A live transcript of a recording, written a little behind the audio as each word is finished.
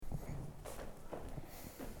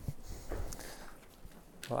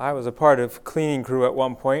Well, I was a part of cleaning crew at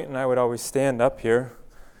one point, and I would always stand up here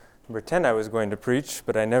and pretend I was going to preach,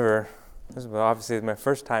 but I never. This was obviously my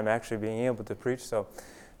first time actually being able to preach, so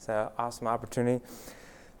it's an awesome opportunity.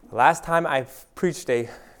 The last time I preached if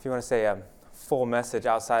you want to say a full message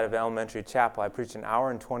outside of elementary chapel, I preached an hour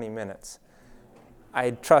and 20 minutes.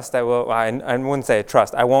 I trust I will. I wouldn't say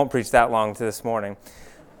trust. I won't preach that long to this morning.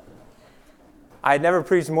 I had never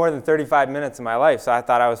preached more than 35 minutes in my life, so I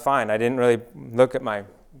thought I was fine. I didn't really look at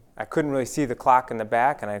I couldn't really see the clock in the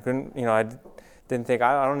back, and I couldn't, I didn't think,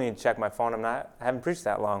 I don't need to check my phone. I haven't preached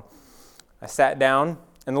that long. I sat down,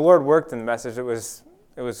 and the Lord worked in the message. It was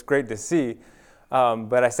great to see.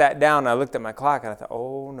 But I sat down, and I looked at my clock, and I thought,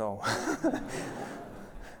 oh, no.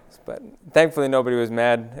 But thankfully, nobody was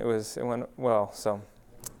mad. It went well, so.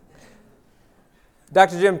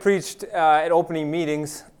 Dr. Jim preached at opening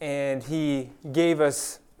meetings, and he gave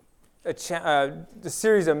us a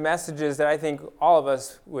series of messages that I think all of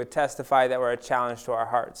us would testify that were a challenge to our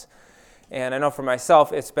hearts. And I know for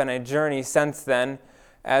myself, it's been a journey since then,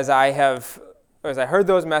 as I heard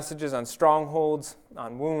those messages on strongholds,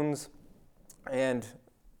 on wounds, and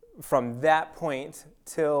from that point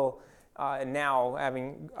till now,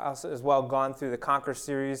 having also as well gone through the Conquer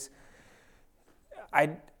series, I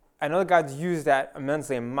know that God's used that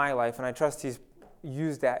immensely in my life, and I trust He's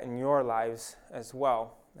used that in your lives as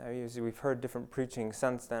well. We've heard different preaching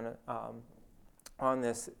since then on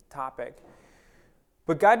this topic.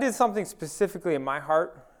 But God did something specifically in my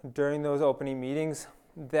heart during those opening meetings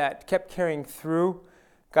that kept carrying through,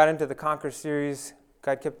 got into the Conquer series.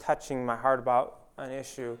 God kept touching my heart about an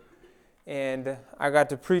issue. And I got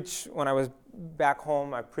to preach when I was back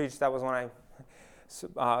home. I preached, that was when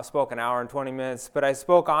I spoke an hour and 20 minutes, but I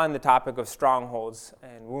spoke on the topic of strongholds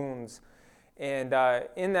and wounds. And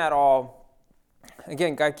in that all,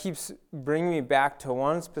 again, God keeps bringing me back to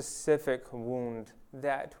one specific wound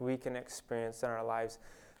that we can experience in our lives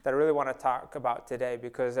that I really want to talk about today,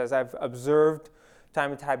 because as I've observed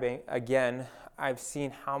time and time again, I've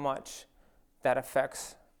seen how much that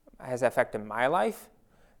has affected my life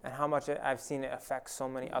and how much I've seen it affect so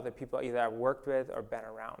many other people either I've worked with or been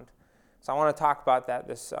around. So I want to talk about that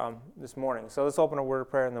this morning. So let's open a word of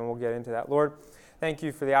prayer, and then we'll get into that. Lord, thank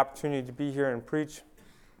you for the opportunity to be here and preach.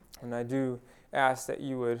 And I do ask that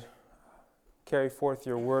you would carry forth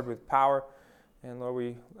your word with power. And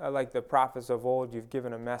Lord, like the prophets of old, you've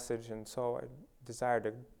given a message, and so I desire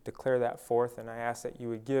to declare that forth. And I ask that you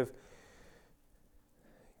would give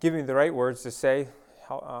me the right words to say.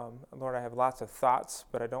 Lord, I have lots of thoughts,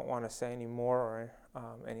 but I don't want to say any more or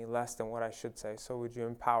any less than what I should say. So would you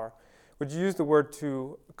empower? Would you use the word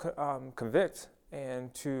to convict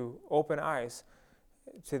and to open eyes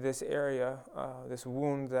to this area, this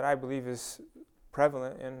wound that I believe is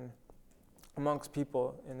prevalent amongst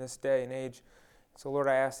people in this day and age. So Lord,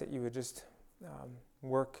 I ask that you would just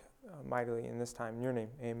work mightily in this time. In your name,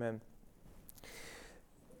 amen.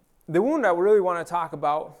 The wound I really want to talk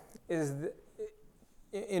about is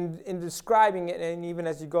in describing it, and even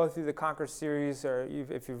as you go through the Conquer series, or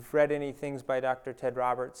if you've read any things by Dr. Ted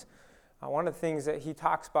Roberts, one of the things that he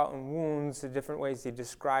talks about in wounds, the different ways he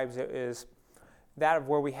describes it, is that of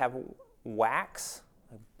where we have wax,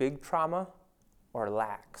 like big trauma, or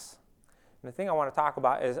lacks. And the thing I want to talk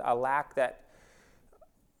about is a lack that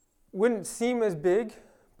wouldn't seem as big,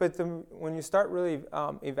 but when you start really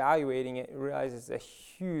evaluating it, you realize it's a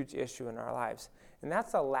huge issue in our lives. And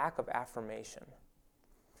that's a lack of affirmation.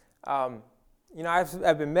 I've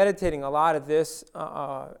been meditating a lot of this,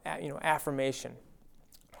 affirmation.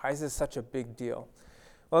 Why is this such a big deal?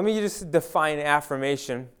 Well, let me just define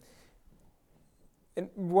affirmation. And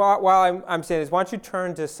while I'm saying this, why don't you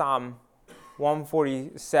turn to Psalm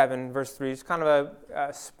 147, verse 3. It's kind of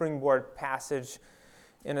a springboard passage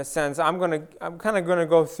in a sense. I'm kind of going to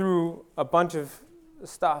go through a bunch of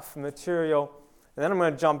material, and then I'm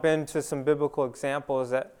going to jump into some biblical examples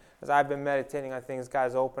that, as I've been meditating on things,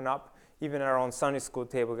 God's opened up. Even at our own Sunday school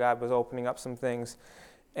table, God was opening up some things.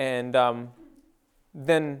 And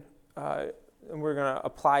then we're going to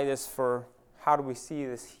apply this for how do we see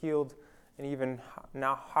this healed, and even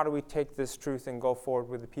now, how do we take this truth and go forward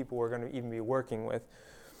with the people we're going to even be working with.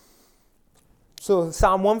 So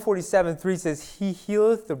Psalm 147:3 says, He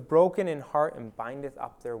healeth the broken in heart and bindeth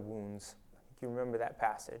up their wounds. I think you remember that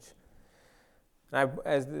passage. And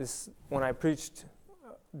when I preached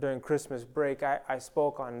during Christmas break, I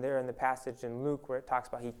spoke on there in the passage in Luke where it talks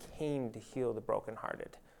about He came to heal the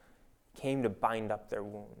brokenhearted, came to bind up their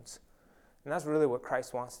wounds. And that's really what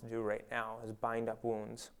Christ wants to do right now, is bind up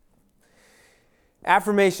wounds.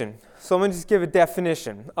 Affirmation. So let me just give a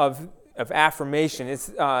definition of affirmation.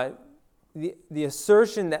 It's the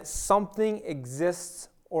assertion that something exists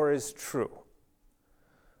or is true.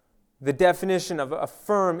 The definition of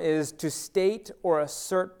affirm is to state or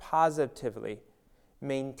assert positively,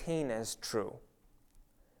 maintain as true.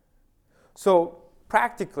 So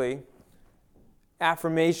practically,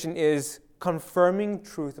 affirmation is confirming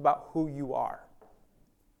truth about who you are.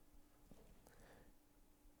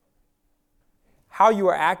 How you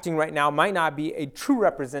are acting right now might not be a true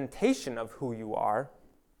representation of who you are.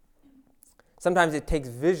 Sometimes it takes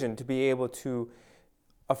vision to be able to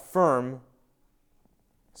affirm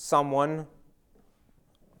someone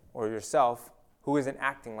or yourself who isn't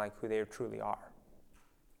acting like who they truly are.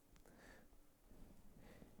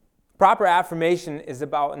 Proper affirmation is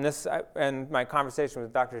about, and my conversation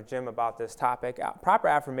with Dr. Jim about this topic, proper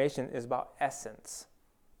affirmation is about essence,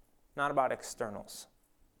 not about externals.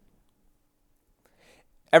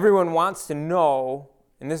 Everyone wants to know,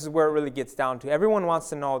 and this is where it really gets down to, everyone wants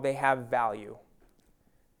to know they have value.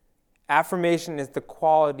 Affirmation is the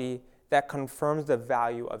quality that confirms the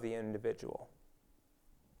value of the individual.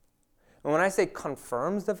 And when I say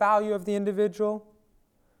confirms the value of the individual,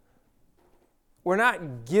 we're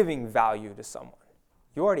not giving value to someone.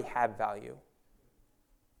 You already have value.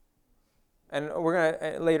 And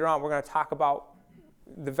later on, we're going to talk about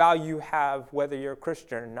the value you have whether you're a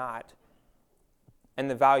Christian or not, and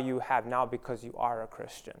the value you have now because you are a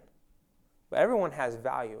Christian. But everyone has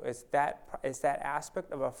value. It's that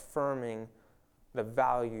aspect of affirming the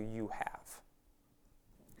value you have.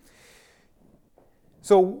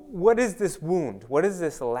 So what is this wound? What is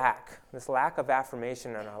this lack of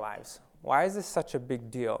affirmation in our lives? Why is this such a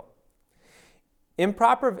big deal?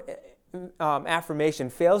 Improper affirmation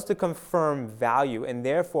fails to confirm value, and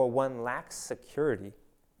therefore one lacks security.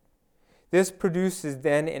 This produces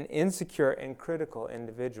then an insecure and critical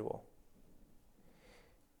individual.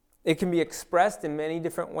 It can be expressed in many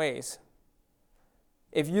different ways.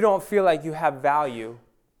 If you don't feel like you have value,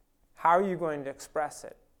 how are you going to express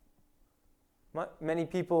it? Many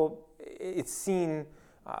people, it's seen,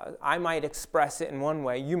 I might express it in one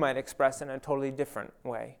way, you might express it in a totally different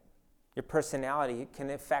way. Your personality can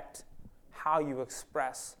affect how you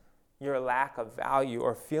express your lack of value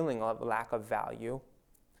or feeling of lack of value.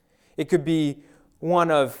 It could be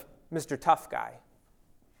one of Mr. Tough Guy.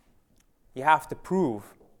 You have to prove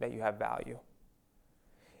that you have value.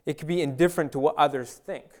 It could be indifferent to what others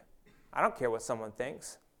think. I don't care what someone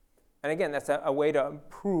thinks. And again, that's a way to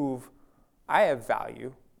prove I have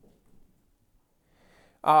value.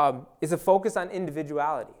 Is a focus on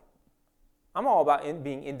individuality. I'm all about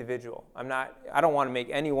being individual. I don't want to make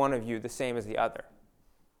any one of you the same as the other.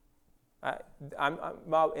 I'm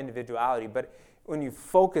about individuality, but when you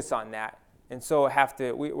focus on that, and so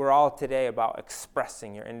we're all today about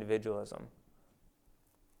expressing your individualism.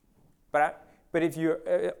 But if your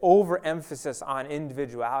overemphasis on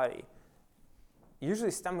individuality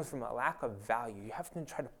usually stems from a lack of value. You have to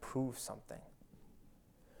try to prove something.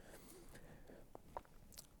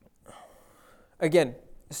 Again,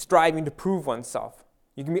 striving to prove oneself.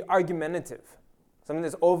 You can be argumentative. Something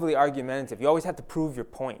that's overly argumentative. You always have to prove your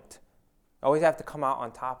point. You always have to come out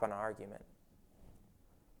on top on an argument.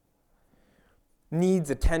 Needs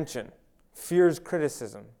attention. Fears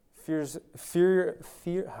criticism. Fear.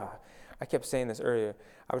 I kept saying this earlier.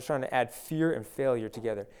 I was trying to add fear and failure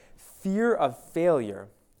together. Fear of failure.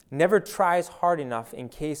 Never tries hard enough in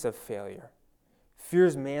case of failure.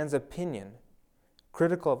 Fears man's opinion.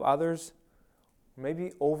 Critical of others.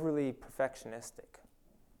 Maybe overly perfectionistic.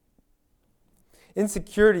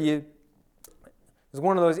 Insecurity is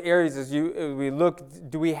one of those areas as we look,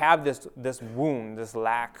 do we have this wound, this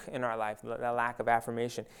lack in our life, that lack of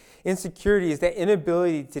affirmation? Insecurity is that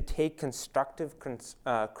inability to take constructive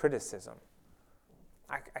criticism.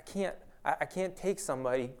 I can't take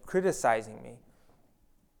somebody criticizing me.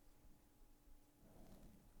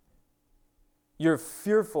 You're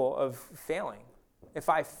fearful of failing. If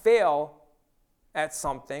I fail at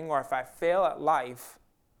something, or if I fail at life,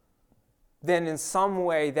 then in some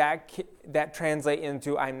way that translates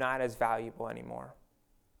into I'm not as valuable anymore.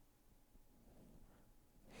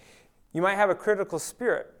 You might have a critical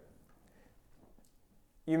spirit.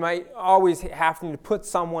 You might always have to put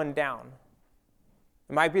someone down.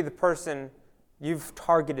 It might be the person you've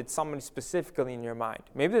targeted somebody specifically in your mind.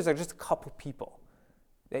 Maybe there's just a couple people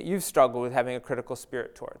that you've struggled with having a critical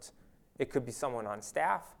spirit towards. It could be someone on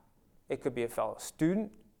staff. It could be a fellow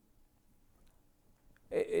student.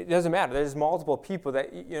 It doesn't matter. There's multiple people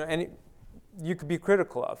that you could be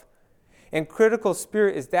critical of. And critical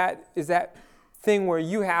spirit is that thing where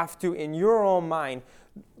you have to, in your own mind,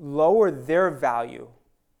 lower their value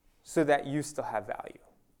so that you still have value.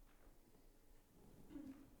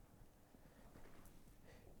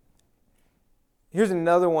 Here's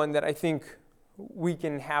another one that I think we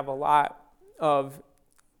can have a lot of,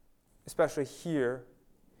 especially here,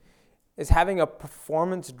 is having a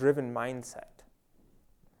performance-driven mindset.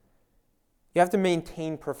 You have to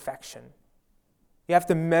maintain perfection. You have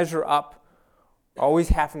to measure up, always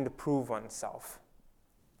having to prove oneself.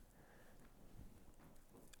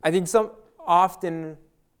 I think often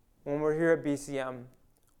when we're here at BCM,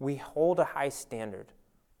 we hold a high standard.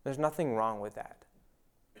 There's nothing wrong with that.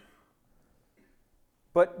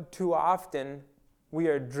 But too often, we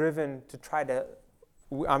are driven to try to,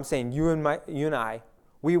 I'm saying you and I,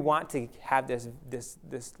 we want to have this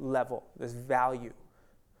level, this value.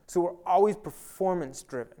 So we're always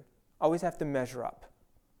performance-driven, always have to measure up.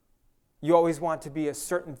 You always want to be a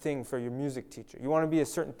certain thing for your music teacher. You want to be a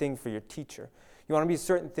certain thing for your teacher. You want to be a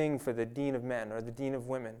certain thing for the dean of men or the dean of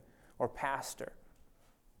women or pastor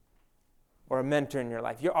or a mentor in your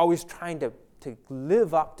life. You're always trying to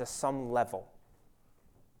live up to some level.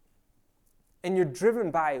 And you're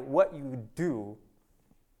driven by what you do.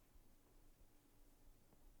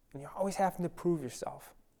 And you're always having to prove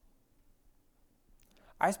yourself.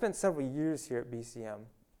 I spent several years here at BCM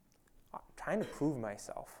trying to prove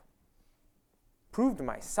myself. Prove to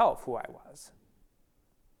myself who I was.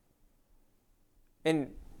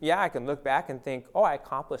 And yeah, I can look back and think, oh, I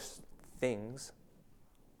accomplished things.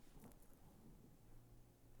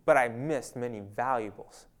 But I missed many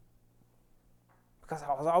valuables. Because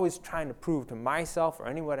I was always trying to prove to myself or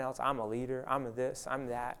anyone else, I'm a leader, I'm a this, I'm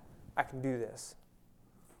that, I can do this.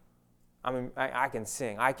 I can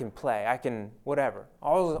sing, I can play, I can whatever.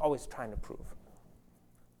 I was always trying to prove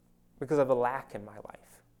because of a lack in my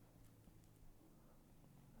life.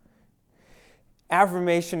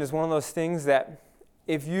 Affirmation is one of those things that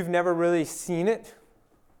if you've never really seen it,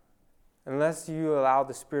 unless you allow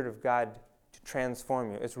the Spirit of God to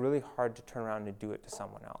transform you, it's really hard to turn around and do it to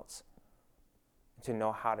someone else, to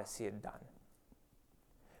know how to see it done.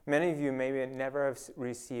 Many of you maybe never have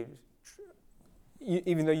received,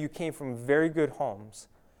 even though you came from very good homes,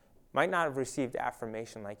 might not have received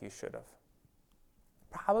affirmation like you should have.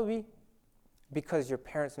 Probably because your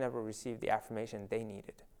parents never received the affirmation they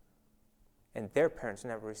needed. And their parents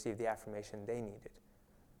never received the affirmation they needed.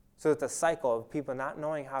 So it's a cycle of people not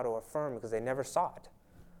knowing how to affirm because they never saw it.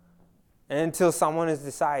 And until someone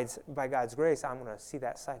decides, by God's grace, I'm going to see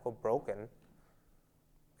that cycle broken,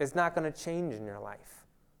 it's not going to change in your life.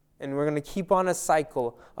 And we're going to keep on a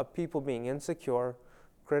cycle of people being insecure,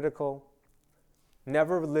 critical,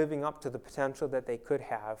 never living up to the potential that they could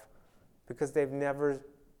have because they've never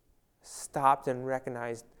stopped and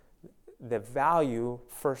recognized the value,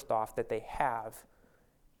 first off, that they have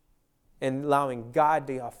and allowing God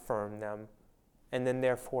to affirm them and then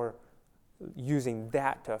therefore using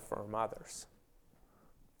that to affirm others.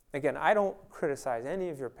 Again, I don't criticize any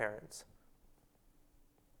of your parents.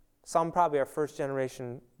 Some probably are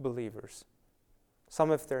first-generation believers.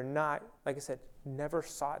 Some, if they're not, like I said, never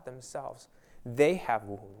saw it themselves. They have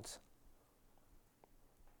wounds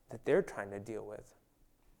that they're trying to deal with.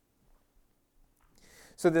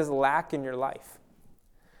 So there's lack in your life.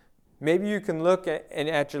 Maybe you can look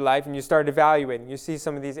at your life and you start evaluating. You see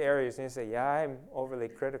some of these areas and you say, yeah, I'm overly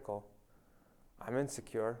critical. I'm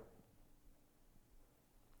insecure.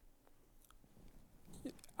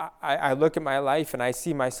 I look at my life and I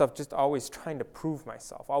see myself just always trying to prove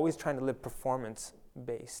myself, always trying to live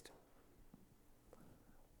performance-based.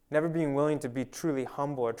 Never being willing to be truly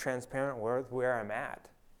humble or transparent with where I'm at.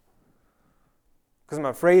 Because I'm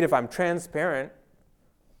afraid if I'm transparent,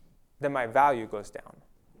 then my value goes down.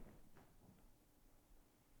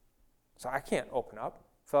 So I can't open up.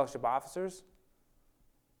 Fellowship officers,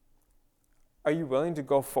 are you willing to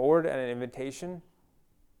go forward at an invitation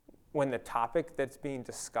when the topic that's being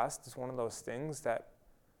discussed is one of those things that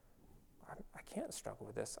I can't struggle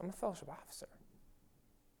with this. I'm a fellowship officer.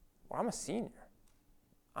 Or I'm a senior.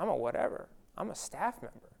 I'm a whatever. I'm a staff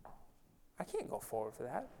member. I can't go forward for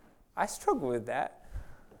that. I struggle with that.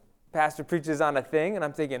 Pastor preaches on a thing and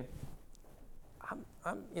I'm thinking,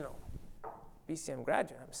 I'm BCM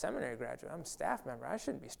graduate, I'm a seminary graduate, I'm a staff member. I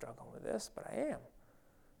shouldn't be struggling with this, but I am.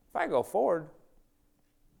 If I go forward,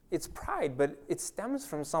 it's pride, but it stems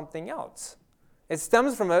from something else. It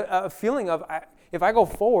stems from a feeling of, if I go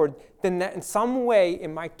forward, then that in some way,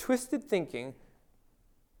 in my twisted thinking,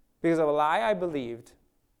 because of a lie I believed,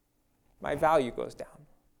 my value goes down.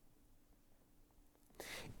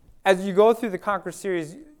 As you go through the Conquer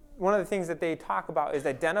series, one of the things that they talk about is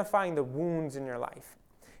identifying the wounds in your life.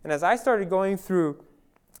 And as I started going through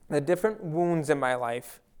the different wounds in my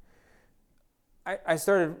life, I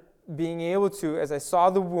started being able to, as I saw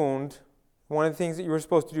the wound, one of the things that you were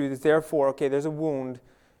supposed to do is therefore, okay, there's a wound.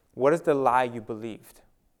 What is the lie you believed?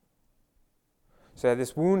 So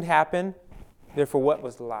this wound happened, therefore what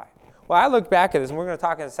was the lie? Well, I look back at this, and we're going to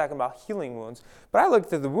talk in a second about healing wounds, but I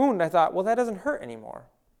looked at the wound and I thought, well, that doesn't hurt anymore.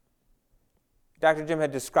 Dr. Jim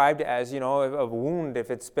had described it as, a wound,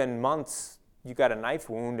 if it's been months, you got a knife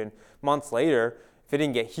wound, and months later, if it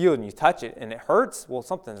didn't get healed and you touch it and it hurts, well,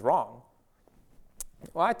 something's wrong.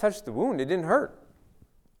 Well, I touched the wound, it didn't hurt.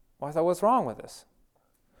 Well, I thought, what's wrong with this?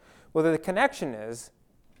 Well, the connection is,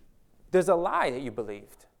 there's a lie that you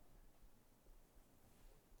believed.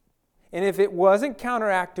 And if it wasn't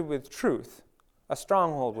counteracted with truth, a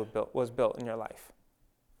stronghold was built in your life.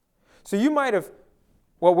 So you might have,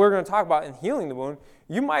 what we're going to talk about in healing the wound,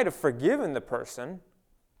 you might have forgiven the person,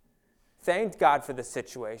 thanked God for the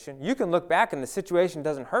situation. You can look back and the situation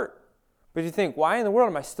doesn't hurt. But you think, why in the world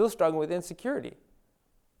am I still struggling with insecurity?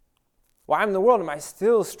 Why in the world am I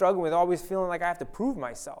still struggling with always feeling like I have to prove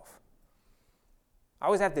myself? I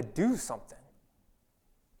always have to do something.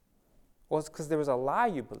 Well, it's because there was a lie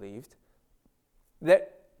you believed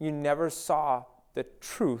that you never saw the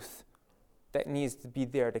truth that needs to be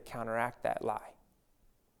there to counteract that lie.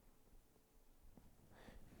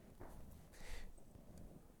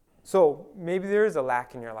 So maybe there is a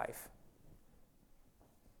lack in your life.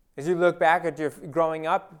 As you look back at your growing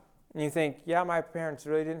up and you think, yeah, my parents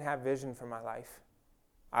really didn't have vision for my life.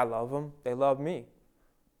 I love them. They love me.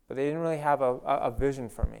 But they didn't really have a vision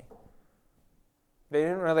for me. They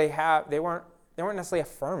weren't necessarily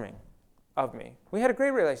affirming of me. We had a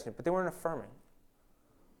great relationship, but they weren't affirming.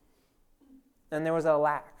 And there was a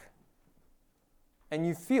lack. And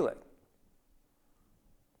you feel it.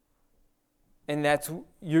 And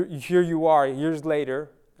here you are years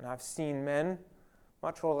later, and I've seen men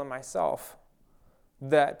much older than myself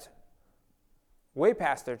that way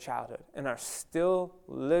past their childhood and are still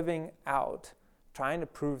living out, trying to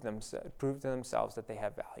prove to themselves that they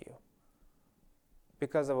have value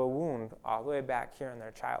because of a wound all the way back here in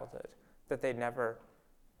their childhood that they never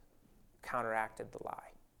counteracted the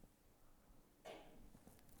lie.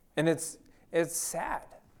 And it's sad.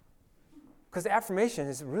 Because affirmation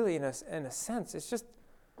is really, in a sense,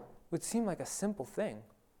 would seem like a simple thing.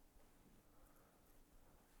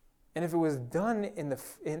 And if it was done in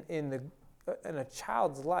a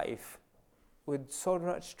child's life, would so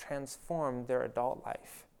much transform their adult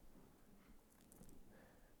life.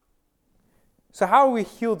 So how do we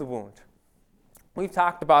heal the wound? We've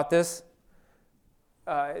talked about this.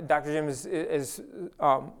 Dr. Jim is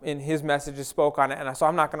in his messages spoke on it, and so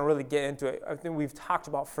I'm not going to really get into it. I think we've talked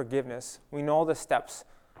about forgiveness. We know the steps.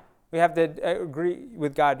 We have to agree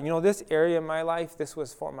with God. This area of my life, this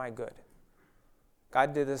was for my good.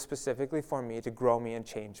 God did this specifically for me to grow me and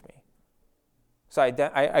change me. So I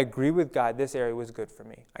agree with God. This area was good for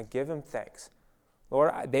me. I give him thanks.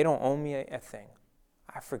 Lord, they don't owe me a thing.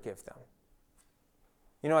 I forgive them.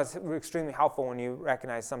 It's extremely helpful when you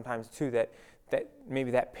recognize sometimes, too, that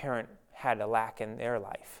maybe that parent had a lack in their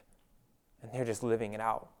life, and they're just living it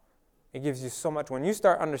out. It gives you so much. When you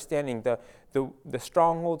start understanding the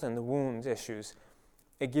strongholds and the wounds issues,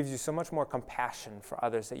 it gives you so much more compassion for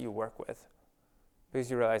others that you work with,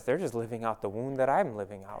 because you realize they're just living out the wound that I'm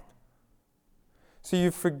living out. So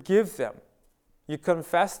you forgive them. You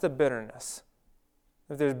confess the bitterness.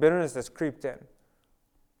 If there's bitterness that's creeped in,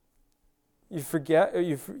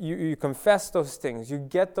 you confess those things. You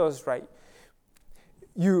get those right.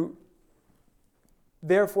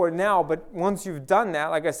 Therefore now, but once you've done that,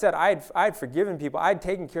 like I said, I'd forgiven people. I'd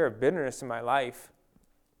taken care of bitterness in my life.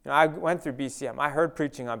 I went through BCM. I heard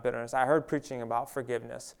preaching on bitterness. I heard preaching about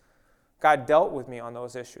forgiveness. God dealt with me on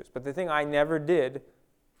those issues. But the thing I never did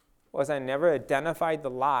was I never identified the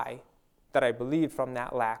lie that I believed from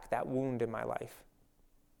that lack, that wound in my life.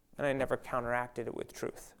 And I never counteracted it with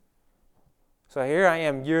truth. So here I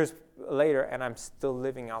am years later, and I'm still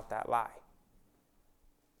living out that lie.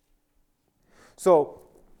 So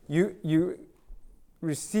you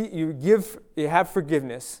have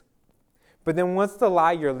forgiveness, but then what's the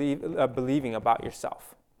lie you're believing about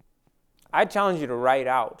yourself? I challenge you to write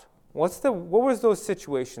out what was those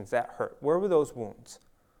situations that hurt? Where were those wounds?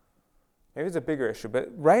 Maybe it's a bigger issue, but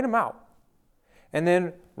write them out. And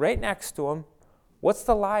then right next to them, what's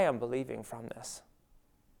the lie I'm believing from this?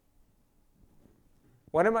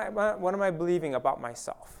 What am I believing about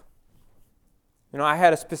myself? I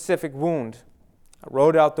had a specific wound. I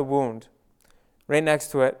wrote out the wound. Right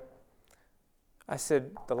next to it, I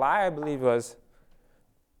said, the lie I believed was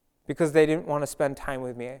because they didn't want to spend time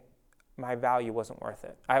with me, my value wasn't worth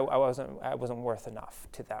it. I wasn't worth enough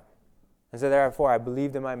to them. And so therefore, I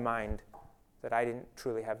believed in my mind that I didn't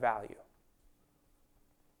truly have value.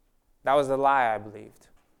 That was the lie I believed.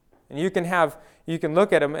 And you can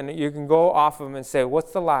look at them and you can go off of them and say,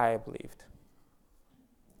 what's the lie I believed?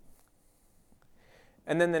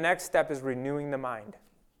 And then the next step is renewing the mind.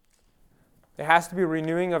 There has to be a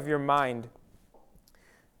renewing of your mind.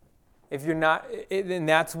 If you're not, and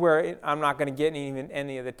that's where I'm not going to get even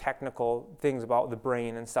any of the technical things about the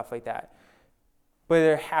brain and stuff like that. But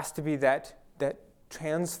there has to be that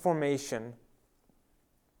transformation.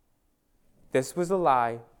 This was a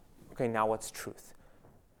lie. Okay, now what's truth?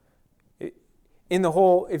 In the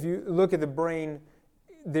whole, if you look at the brain,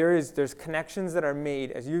 there's connections that are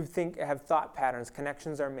made. As you have thought patterns,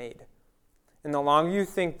 connections are made. And the longer you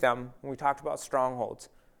think them, when we talked about strongholds,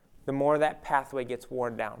 the more that pathway gets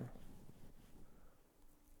worn down.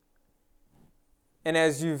 And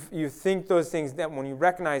as you think those things, then when you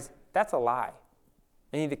recognize that's a lie,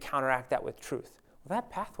 I need to counteract that with truth. Well, that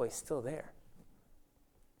pathway is still there.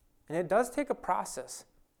 And it does take a process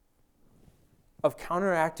of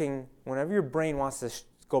counteracting whenever your brain wants to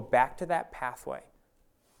go back to that pathway.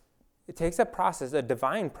 It takes a process, a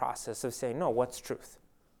divine process of saying, no, what's truth?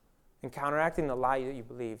 And counteracting the lie that you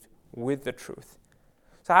believed with the truth.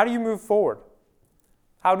 So how do you move forward?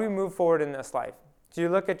 How do we move forward in this life? Do you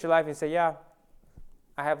look at your life and say, yeah,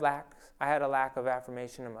 I had a lack of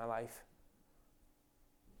affirmation in my life?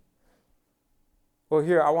 Well,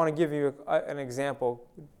 here, I want to give you an example.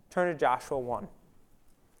 Turn to Joshua 1.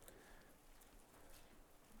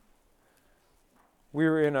 We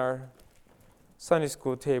were in our Sunday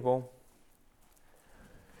school table,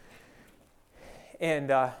 and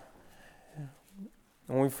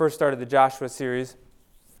when we first started the Joshua series,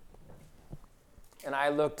 and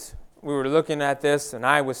we were looking at this, and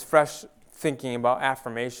I was fresh thinking about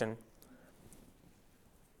affirmation.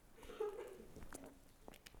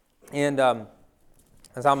 And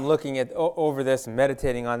as I'm looking at over this and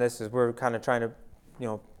meditating on this, as we're kind of trying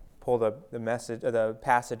to, pull the message, the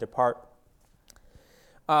passage apart,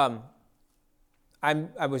 I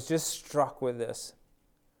was just struck with this.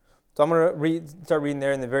 So I'm going to start reading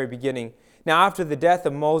there in the very beginning. Now after the death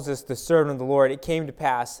of Moses, the servant of the Lord, it came to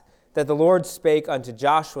pass that the Lord spake unto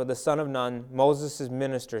Joshua the son of Nun, Moses'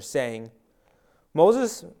 minister, saying,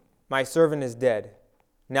 Moses, my servant, is dead.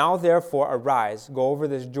 Now therefore arise, go over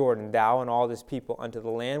this Jordan, thou and all this people, unto the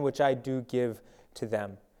land which I do give to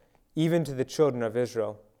them, even to the children of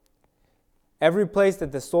Israel. Every place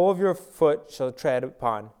that the sole of your foot shall tread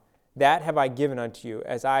upon, that have I given unto you,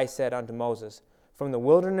 as I said unto Moses, from the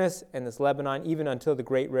wilderness and this Lebanon, even until the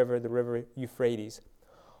great river, the river Euphrates.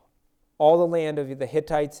 All the land of the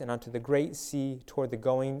Hittites and unto the great sea toward the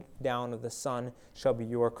going down of the sun shall be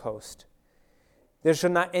your coast. There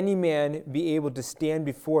shall not any man be able to stand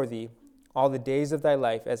before thee all the days of thy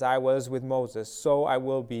life, as I was with Moses, so I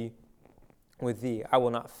will be with thee. I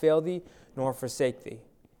will not fail thee, nor forsake thee.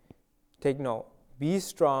 Take note, be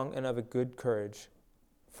strong and of a good courage.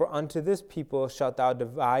 For unto this people shalt thou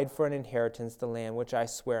divide for an inheritance the land which I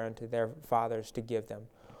swear unto their fathers to give them.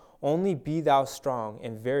 Only be thou strong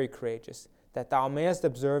and very courageous, that thou mayest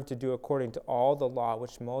observe to do according to all the law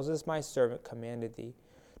which Moses my servant commanded thee.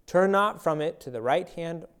 Turn not from it to the right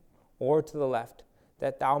hand or to the left,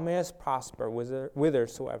 that thou mayest prosper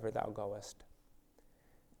whithersoever thou goest.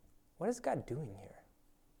 What is God doing here?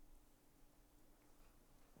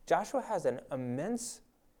 Joshua has an immense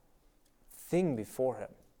thing before him.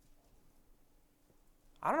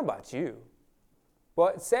 I don't know about you,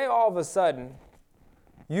 but say all of a sudden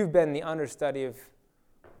you've been the understudy of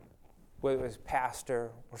whether it was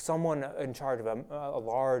pastor or someone in charge of a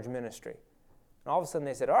large ministry. And all of a sudden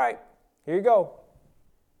they said, all right, here you go.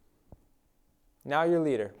 Now you're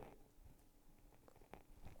leader.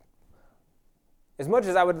 As much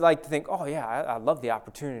as I would like to think, oh yeah, I love the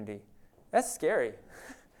opportunity, that's scary.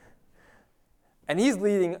 And he's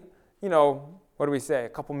leading, what do we say, a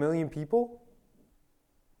couple million people?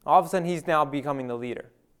 All of a sudden he's now becoming the leader.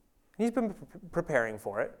 He's been preparing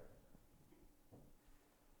for it.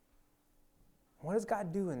 What does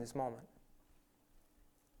God do in this moment?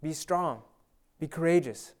 Be strong. Be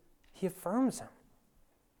courageous. He affirms him.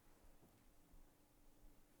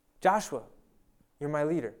 Joshua, you're my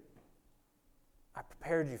leader. I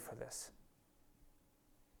prepared you for this.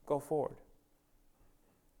 Go forward.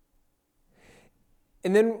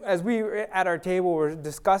 And then as we were at our table, we're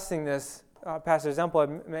discussing this, Pastor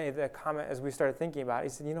Zempel made the comment as we started thinking about it. He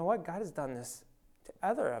said, you know what? God has done this to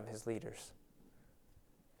other of his leaders.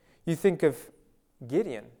 You think of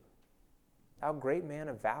Gideon, thou great man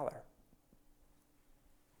of valor.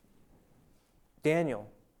 Daniel,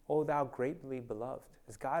 O thou greatly beloved,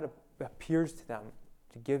 as God appears to them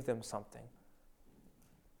to give them something.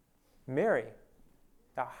 Mary,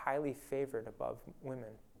 thou highly favored above women.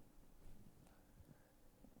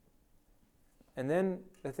 And then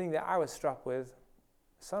the thing that I was struck with,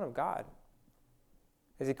 the Son of God,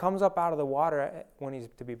 as he comes up out of the water when he's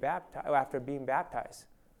to be baptized, after being baptized.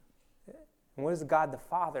 And what does God the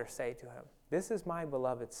Father say to him? This is my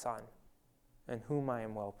beloved Son, in whom I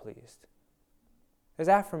am well pleased. There's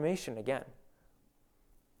affirmation again.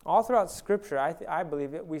 All throughout Scripture, I believe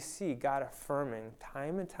that we see God affirming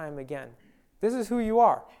time and time again. This is who you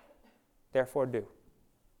are, therefore do.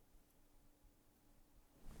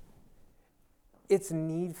 It's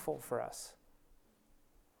needful for us.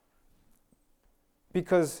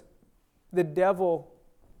 Because the devil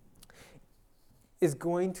is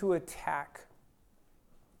going to attack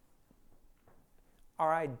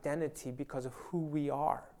our identity because of who we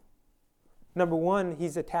are. Number one,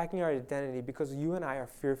 he's attacking our identity because you and I are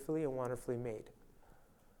fearfully and wonderfully made.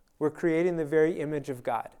 We're created in the very image of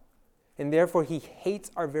God. And therefore, he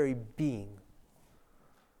hates our very being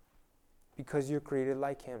because you're created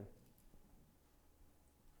like him.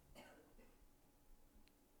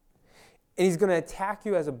 And he's going to attack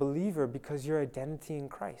you as a believer because your identity in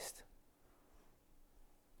Christ.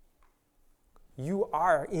 You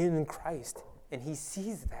are in Christ, and he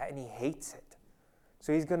sees that and he hates it.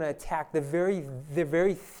 So he's going to attack the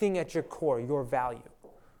very thing at your core, your value.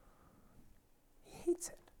 He hates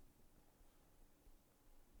it.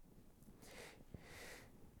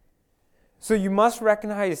 So you must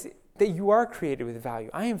recognize that you are created with value.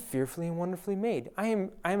 I am fearfully and wonderfully made. I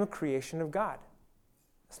am a creation of God.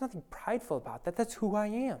 There's nothing prideful about that. That's who I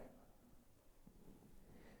am.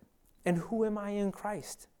 And who am I in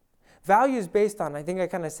Christ? Value is based on, I think I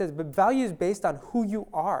kind of said, but value is based on who you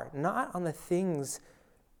are, not on the things,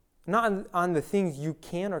 on the things you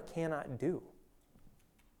can or cannot do.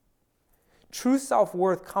 True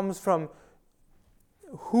self-worth comes from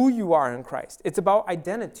who you are in Christ. It's about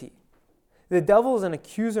identity. The devil is an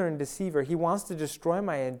accuser and deceiver. He wants to destroy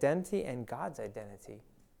my identity and God's identity.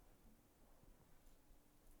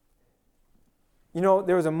 You know,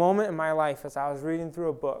 there was a moment in my life as I was reading through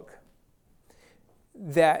a book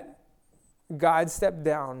that God stepped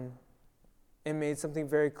down and made something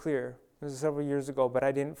very clear. It was several years ago, but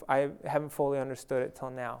I haven't fully understood it till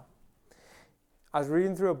now. I was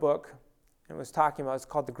reading through a book, and it was talking about, it's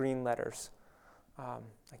called The Green Letters. I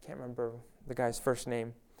can't remember the guy's first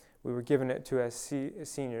name. We were given it to as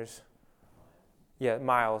seniors. Yeah,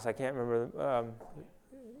 Miles. I can't remember.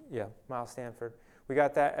 Miles Stanford. We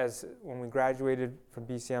got that as when we graduated from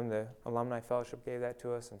BCM, the Alumni Fellowship gave that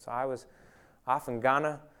to us. And so I was off in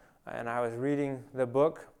Ghana, and I was reading the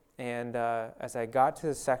book. And as I got to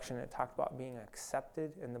the section, it talked about being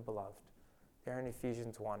accepted in the beloved. There in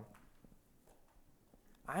Ephesians 1.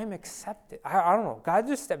 I'm accepted. I don't know. God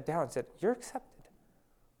just stepped down and said, you're accepted.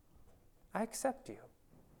 I accept you.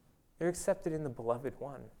 You're accepted in the beloved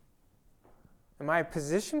one. Am I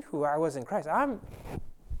positioned who I was in Christ? I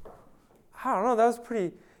don't know,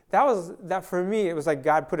 that for me, it was like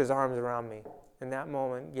God put his arms around me in that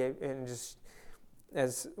moment, and just,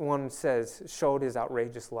 as one says, showed his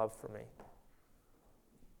outrageous love for me.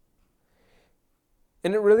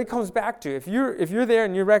 And it really comes back to, if you're there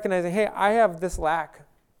and you're recognizing, hey, I have this lack,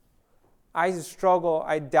 I struggle,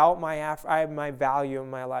 I doubt my value in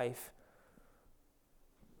my life,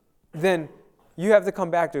 then you have to come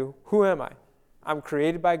back to, who am I? I'm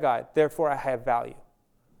created by God, therefore I have value.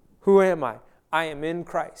 Who am I? I am in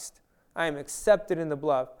Christ. I am accepted in the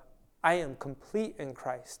beloved. I am complete in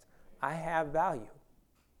Christ. I have value.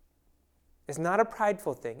 It's not a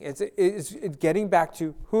prideful thing. It's getting back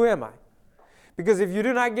to, who am I? Because if you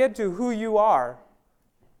do not get to who you are,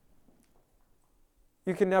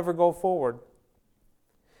 you can never go forward.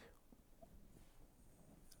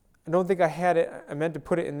 I don't think I had it. I meant to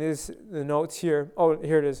put it in the notes here. Oh,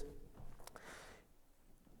 here it is.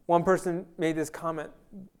 One person made this comment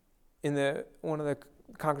in one of the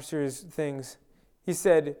Conquer Series things. He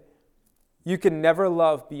said, you can never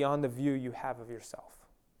love beyond the view you have of yourself.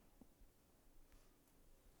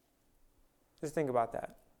 Just think about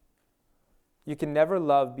that. You can never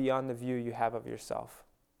love beyond the view you have of yourself.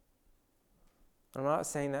 I'm not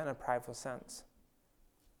saying that in a prideful sense.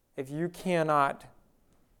 If you cannot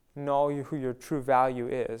know who your true value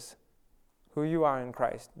is, who you are in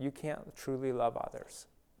Christ, you can't truly love others.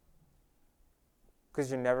 Because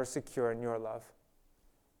you're never secure in your love.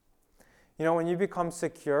 You know, when you become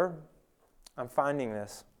secure, I'm finding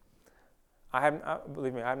this.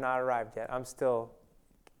 Believe me, I've not arrived yet. I'm still,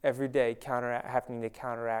 every day, having to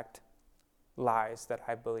counteract lies that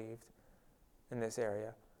I believed in this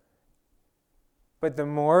area. But the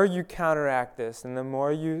more you counteract this, and the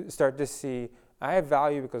more you start to see, I have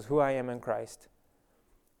value because who I am in Christ,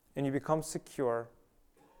 and you become secure,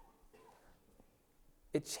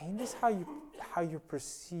 it changes how you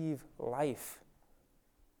perceive life.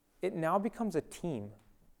 It now becomes a team.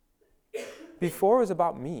 Before it was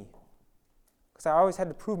about me, because I always had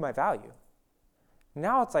to prove my value.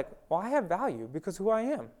 Now it's like, well, I have value because of who I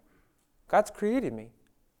am. God's created me.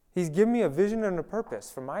 He's given me a vision and a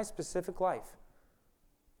purpose for my specific life.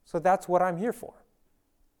 So that's what I'm here for.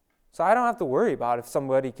 So I don't have to worry about if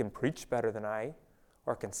somebody can preach better than I,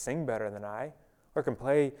 or can sing better than I, or can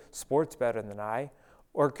play sports better than I,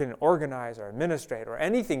 or can organize or administrate or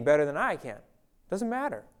anything better than I can. Doesn't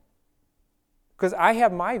matter. Because I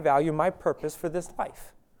have my value, my purpose for this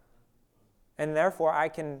life. And therefore, I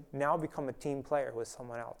can now become a team player with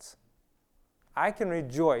someone else. I can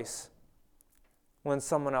rejoice when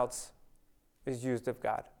someone else is used of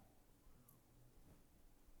God.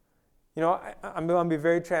 You know, I'm going to be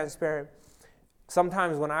very transparent.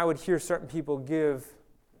 Sometimes when I would hear certain people give,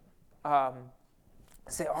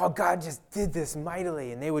 say, oh, God just did this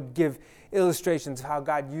mightily, and they would give illustrations of how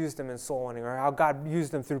God used them in soul winning or how God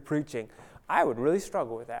used them through preaching, I would really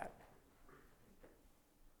struggle with that.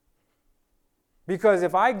 Because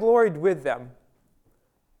if I gloried with them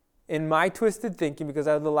in my twisted thinking because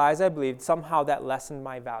of the lies I believed, somehow that lessened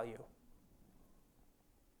my value.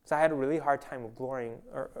 So I had a really hard time with glorying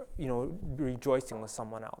or, rejoicing with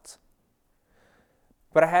someone else.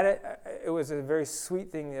 But it was a very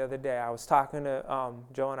sweet thing the other day. I was talking to,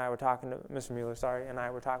 Joe and I were talking to, Mr. Mueller, and I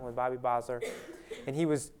were talking with Bobby Bosler, and he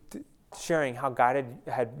was sharing how God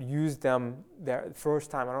had used them the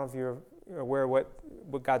first time. I don't know if you're aware of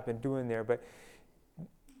what God's been doing there, but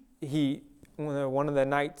one of the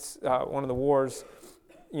nights, one of the wars,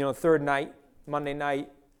 third night, Monday night,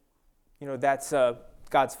 that's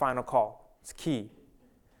God's final call. It's key.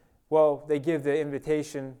 Well, they give the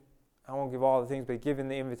invitation. I won't give all the things, but given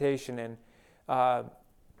the invitation, and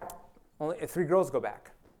only 3 girls go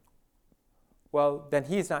back. Well, then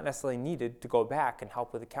he's not necessarily needed to go back and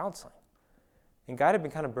help with the counseling. And God had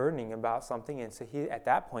been kind of burdening about something, and so at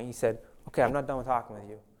that point he said, okay, I'm not done with talking with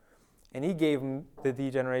you. And he gave him the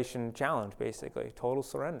D-Generation challenge, basically, total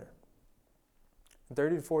surrender.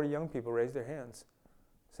 30 to 40 young people raised their hands.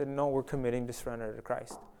 Said, no, we're committing to surrender to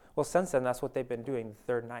Christ. Well, since then, that's what they've been doing the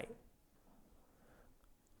third night.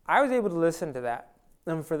 I was able to listen to that,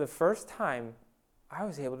 and for the first time, I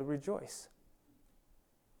was able to rejoice.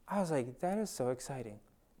 I was like, that is so exciting.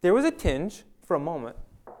 There was a tinge for a moment,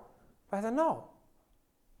 but I thought, no,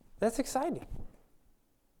 that's exciting.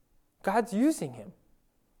 God's using him.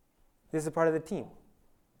 This is a part of the team.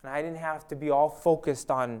 And I didn't have to be all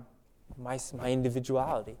focused on my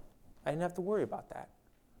individuality. I didn't have to worry about that.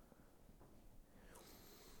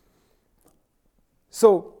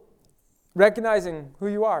 So, recognizing who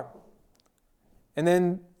you are. And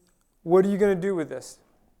then, what are you going to do with this?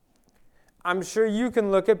 I'm sure you can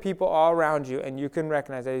look at people all around you and you can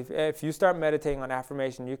recognize that if you start meditating on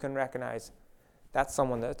affirmation, you can recognize that's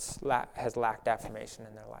someone that has lacked affirmation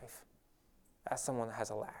in their life. That's someone that has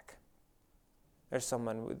a lack. There's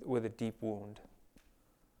someone with a deep wound.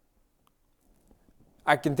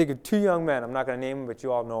 I can think of 2 young men. I'm not going to name them, but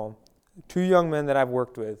you all know them. 2 young men that I've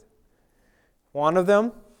worked with. One of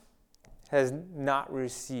them has not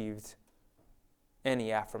received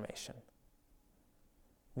any affirmation.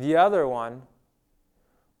 The other one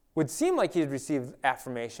would seem like he had received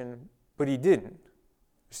affirmation, but he didn't.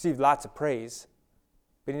 Received lots of praise,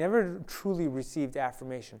 but he never truly received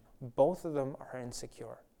affirmation. Both of them are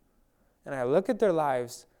insecure. And I look at their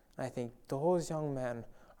lives, and I think those young men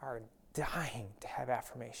are dying to have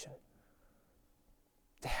affirmation,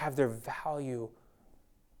 to have their value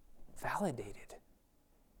validated.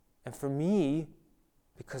 And for me,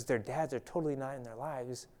 because their dads are totally not in their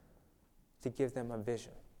lives, to give them a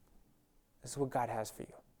vision. This is what God has for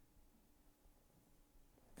you.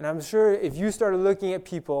 And I'm sure if you started looking at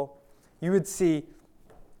people, you would see,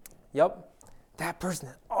 yep, that person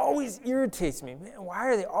that always irritates me. Man, why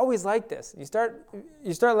are they always like this? You start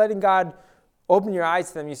letting God open your eyes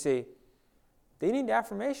to them. You see, they need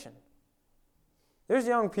affirmation. There's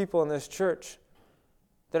young people in this church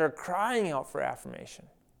that are crying out for affirmation.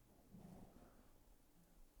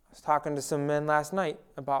 I was talking to some men last night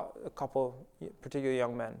about a couple particular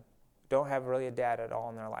young men who don't have really a dad at all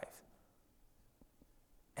in their life.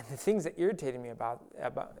 And the things that irritated me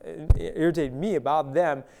about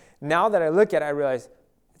them, now that I look at it, I realize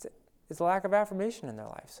it's a lack of affirmation in their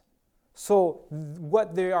lives. So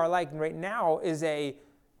what they are like right now is an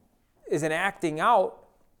acting out,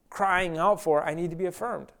 crying out for, I need to be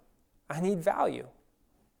affirmed. I need value.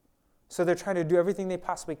 So they're trying to do everything they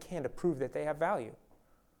possibly can to prove that they have value.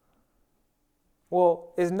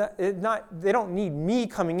 Well, they don't need me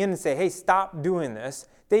coming in and say, hey, stop doing this.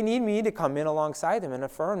 They need me to come in alongside them and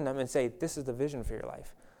affirm them and say, this is the vision for your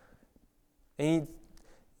life. They need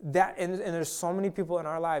that, and there's so many people in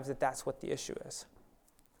our lives that's what the issue is.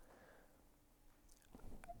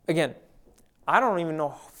 Again, I don't even know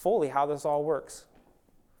fully how this all works.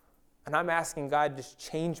 And I'm asking God to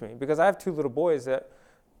change me because I have 2 little boys that,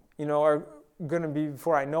 are going to be,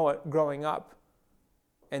 before I know it, growing up.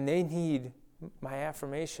 And they need my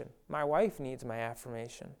affirmation. My wife needs my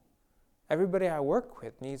affirmation. Everybody I work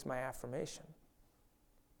with needs my affirmation.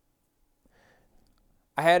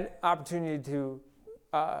 I had opportunity to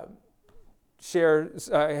share,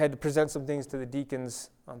 I had to present some things to the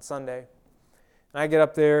deacons on Sunday. And I get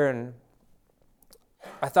up there and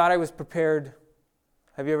I thought I was prepared.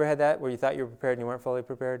 Have you ever had that where you thought you were prepared and you weren't fully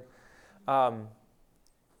prepared?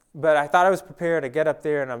 But I thought I was prepared. I get up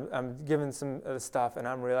there and I'm giving some of the stuff and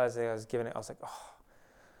I'm realizing I was like, oh,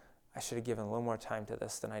 I should have given a little more time to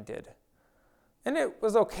this than I did. And it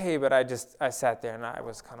was okay, but I sat there and I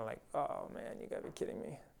was kind of like, oh man, you gotta be kidding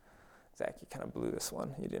me. Zach, you kind of blew this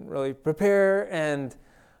one. You didn't really prepare. And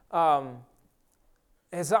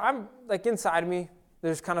so I'm like inside of me,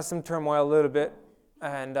 there's kind of some turmoil a little bit.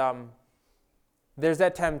 And there's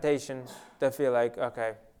that temptation to feel like,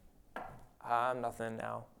 okay, I'm nothing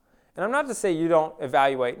now. And I'm not to say you don't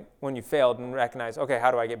evaluate when you failed and recognize, okay, how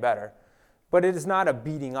do I get better? But it is not a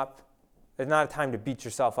beating up. It's not a time to beat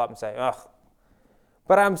yourself up and say, ugh.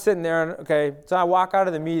 But I'm sitting there, and okay, so I walk out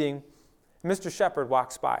of the meeting. Mr. Shepherd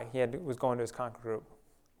walks by. He was going to his Concord group.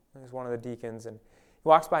 He was one of the deacons. And he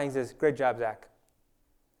walks by and he says, great job, Zach.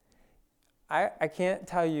 I can't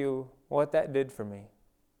tell you what that did for me.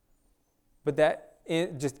 But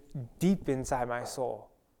just deep inside my soul,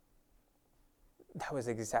 that was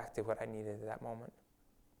exactly what I needed at that moment.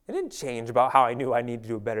 It didn't change about how I knew I needed to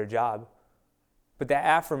do a better job. But that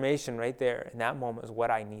affirmation right there in that moment is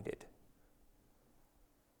what I needed.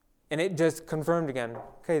 And it just confirmed again,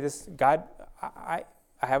 okay, this God, I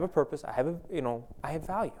have a purpose. I have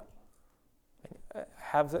value. I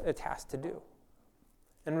have a task to do.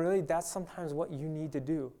 And really, that's sometimes what you need to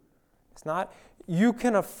do. It's not, you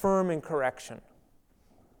can affirm in correction.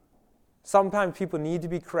 Sometimes people need to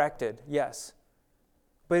be corrected, yes.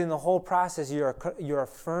 But in the whole process, you're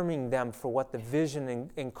affirming them for what the vision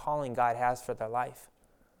and calling God has for their life.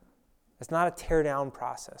 It's not a tear-down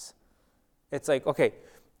process. It's like, okay,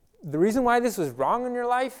 the reason why this was wrong in your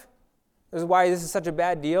life, is why this is such a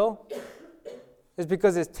bad deal, is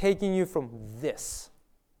because it's taking you from this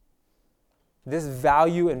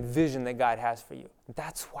value and vision that God has for you.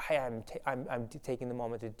 That's why I'm taking the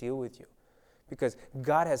moment to deal with you, because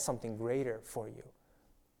God has something greater for you.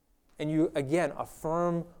 And you, again,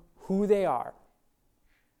 affirm who they are.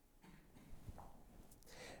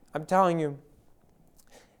 I'm telling you,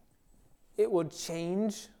 it will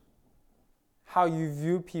change how you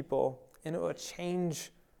view people, and it will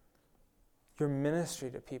change your ministry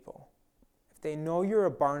to people. If they know you're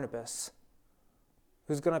a Barnabas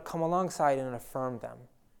who's going to come alongside and affirm them,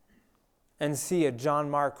 and see a John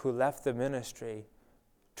Mark who left the ministry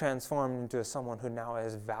transformed into someone who now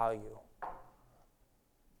has value.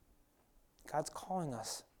 God's calling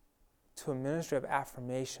us to a ministry of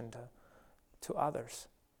affirmation to others.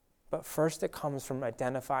 But first it comes from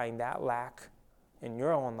identifying that lack in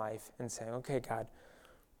your own life and saying, okay, God,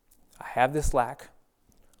 I have this lack.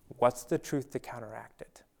 What's the truth to counteract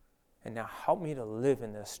it? And now help me to live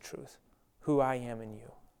in this truth, who I am in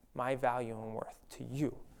you, my value and worth to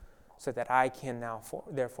you, so that I can now,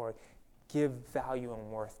 therefore, give value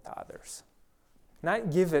and worth to others.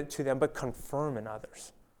 Not give it to them, but confirm in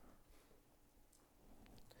others.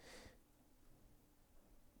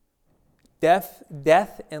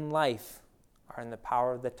 Death and life are in the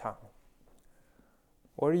power of the tongue.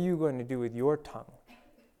 What are you going to do with your tongue?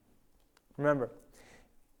 Remember,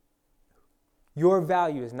 your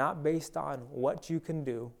value is not based on what you can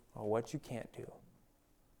do or what you can't do.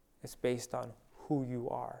 It's based on who you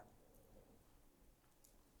are.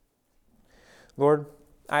 Lord,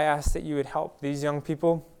 I ask that you would help these young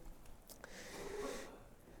people.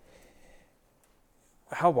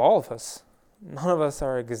 Help all of us. None of us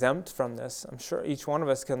are exempt from this. I'm sure each one of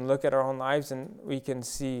us can look at our own lives and we can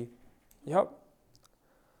see, yep,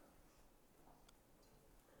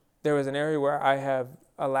 there was an area where I have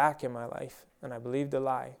a lack in my life, and I believed a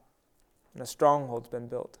lie, and a stronghold's been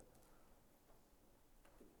built.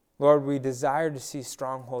 Lord, we desire to see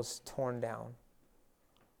strongholds torn down.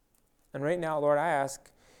 And right now, Lord, I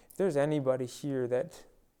ask if there's anybody here that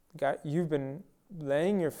you've been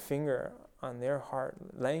laying your finger on their heart,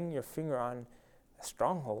 laying your finger on a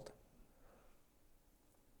stronghold.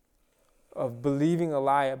 of believing a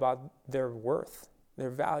lie about their worth, their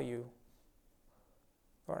value.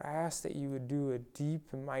 Lord, I ask that you would do a deep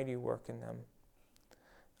and mighty work in them.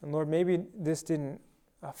 And Lord, maybe this didn't,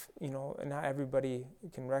 not everybody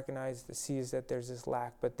can recognize, sees that there's this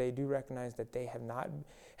lack, but they do recognize that they have not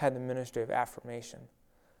had the ministry of affirmation.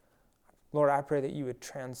 Lord, I pray that you would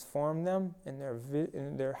transform them in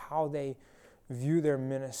their how they view their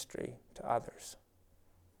ministry to others.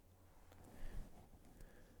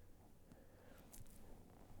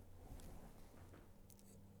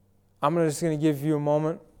 I'm just going to give you a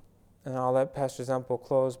moment, and I'll let Pastor Zempel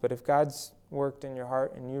close. But if God's worked in your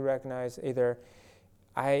heart and you recognize either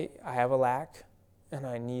I have a lack and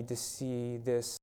I need to see this